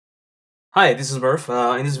Hi, this is Murph.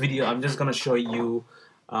 In this video, I'm just going to show you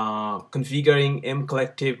configuring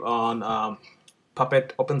Mcollective on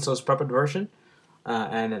Puppet open source Puppet version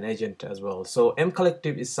and an agent as well. So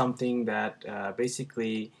Mcollective is something that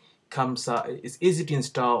basically comes. It's easy to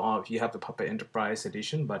install if you have the Puppet Enterprise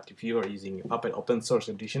Edition, but if you are using Puppet open source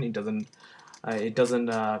edition, it doesn't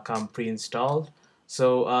come pre-installed.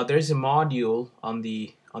 So there is a module on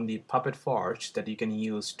the Puppet Forge that you can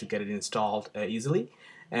use to get it installed easily,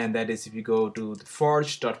 and that is if you go to the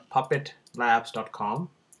forge.puppetlabs.com.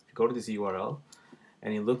 If you go to this URL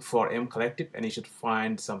and you look for Mcollective, and you should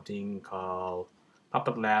find something called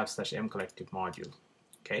puppetlabs/mcollective module.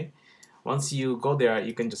 Okay, once you go there,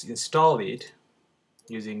 you can just install it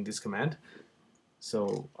using this command.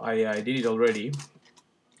 So I did it already.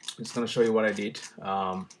 I'm just going to show you what I did.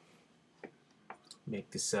 Make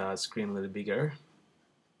this screen a little bigger.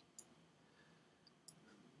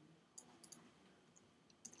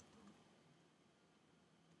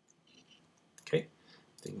 Okay, I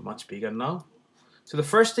think much bigger now. So the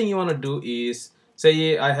first thing you want to do is,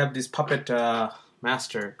 say I have this Puppet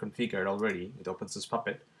master configured already with OpenSUSE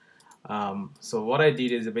Puppet. So what I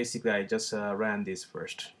did is basically I just ran this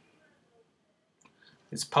first.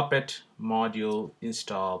 It's Puppet module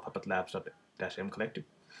install puppetlabs.mcollective.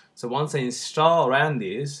 So once I ran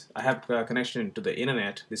this, I have connection to the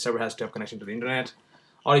internet. The server has to have connection to the internet,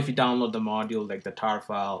 or if you download the module like the tar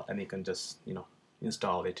file, and you can just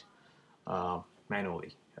install it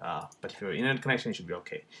manually. But if your internet connection, it should be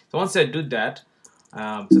okay. So once I do that,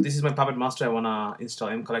 so this is my Puppet master. I wanna install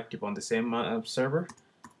Mcollective on the same server.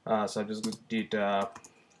 So I just did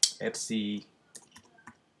etc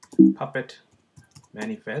puppet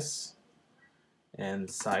manifest and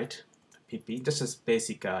site pp, just as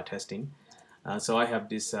basic testing. So I have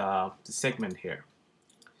this segment here.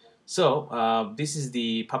 So this is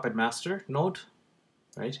the Puppet master node,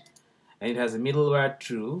 right? And it has a middleware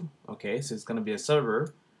true. Okay, so it's going to be a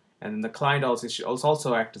server, and the client also should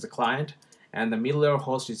also act as a client, and the middleware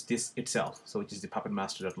host is this itself, so which is the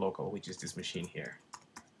puppetmaster.local, which is this machine here,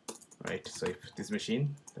 right? So if this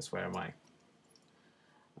machine, that's where my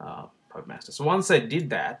Puppet master. So once I did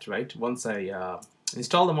that, right, once I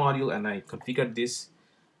installed the module and I configured this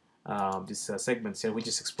segments here, which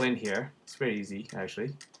is explained here, it's very easy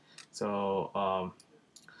actually. So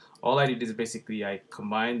all I did is basically I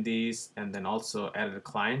combined these and then also added a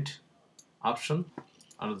client option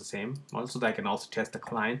under the same model, so that I can also test the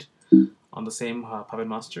client on the same Puppet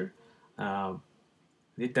master.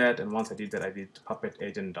 Did that, and once I did that, I did puppet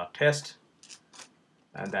agent.test,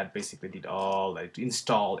 and that basically did all, like,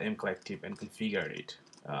 install Mcollective and configured it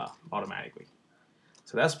automatically.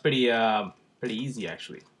 So that's pretty easy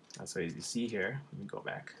actually. So as you see here, let me go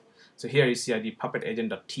back. So here you see I did puppet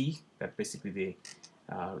agent.t, that basically the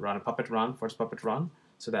run a puppet run, first puppet run,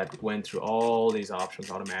 so that it went through all these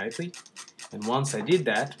options automatically. And once I did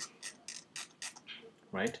that,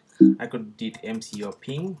 right, I could did mco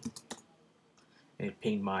ping, and it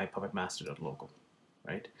pinged my puppetmaster.local,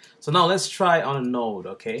 right? So now let's try on a node,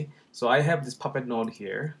 okay? So I have this puppet node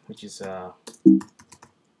here, which is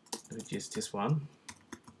this one.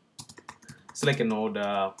 Select a node,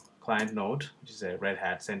 client node, which is a Red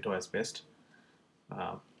Hat CentOS based.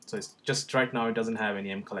 So it's just right now it doesn't have any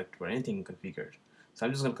mcollective or anything configured. So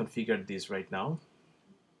I'm just going to configure this right now.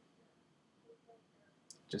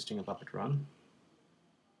 Just doing a puppet run.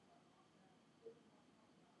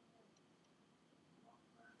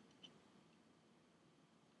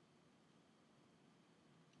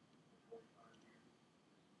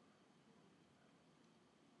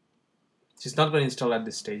 It's not going to install at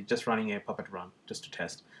this stage, just running a puppet run just to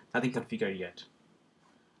test. Nothing configured yet.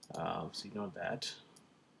 So ignore that.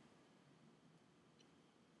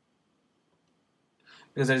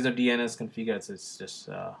 Because there is no DNS configured, so it's just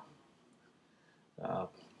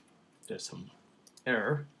there's some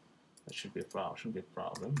error. That should be a problem. Shouldn't be a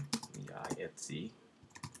problem. Yeah, etc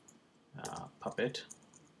puppet.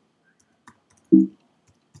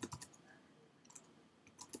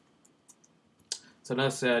 So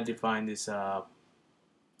let's define this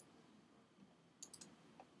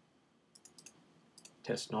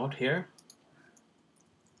test node here.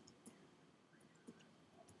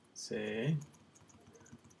 Say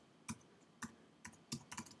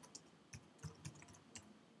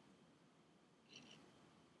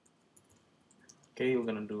okay, we're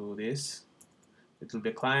gonna do this. It will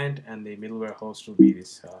be a client, and the middleware host will be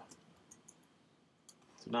this. So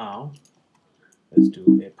now let's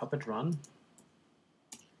do a puppet run.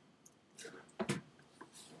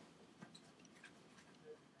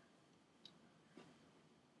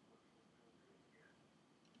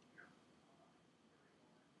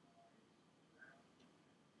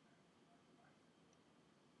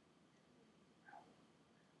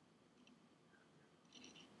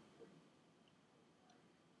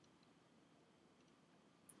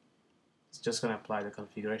 just gonna apply the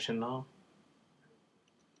configuration now.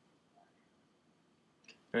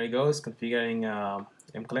 There you go. It's configuring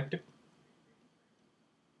Mcollective.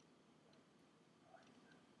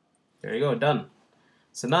 There you go. Done.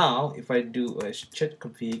 So now if I do a chat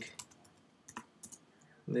config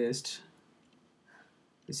list,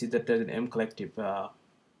 you see that there's an Mcollective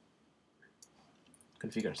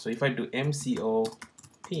configure. So if I do mco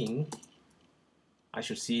ping, I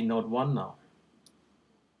should see node 1 now,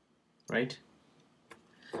 right?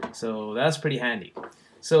 So that's pretty handy.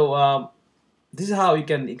 So this is how you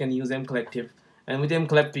can use Mcollective, and with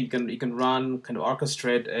Mcollective you can run kind of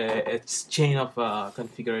orchestrate a chain of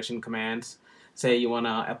configuration commands. Say you want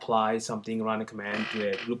to apply something, run a command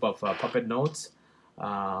to a group of Puppet nodes,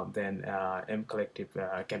 then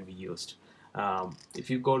Mcollective can be used. If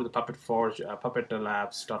you go to the Puppet Forge,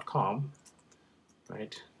 puppetlabs.com,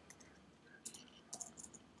 right?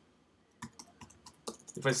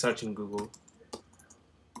 If I search in Google,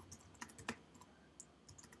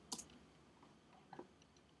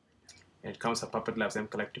 it comes up Puppet Labs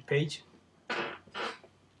Mcollective page.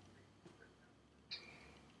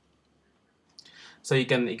 So you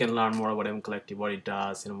can learn more about Mcollective, what it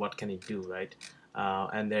does, and what can it do, right?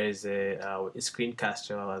 And there is a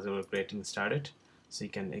screencaster as we're getting started. So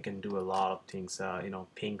you can do a lot of things.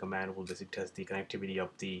 Ping command will basically test the connectivity of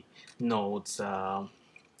the nodes,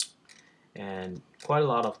 and quite a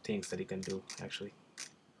lot of things that you can do actually,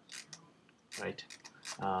 right?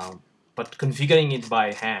 But configuring it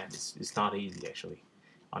by hand is not easy actually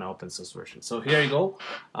on an open source version. So here you go.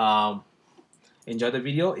 Enjoy the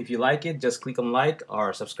video. If you like it, just click on like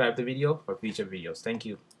or subscribe the video for future videos. Thank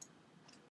you.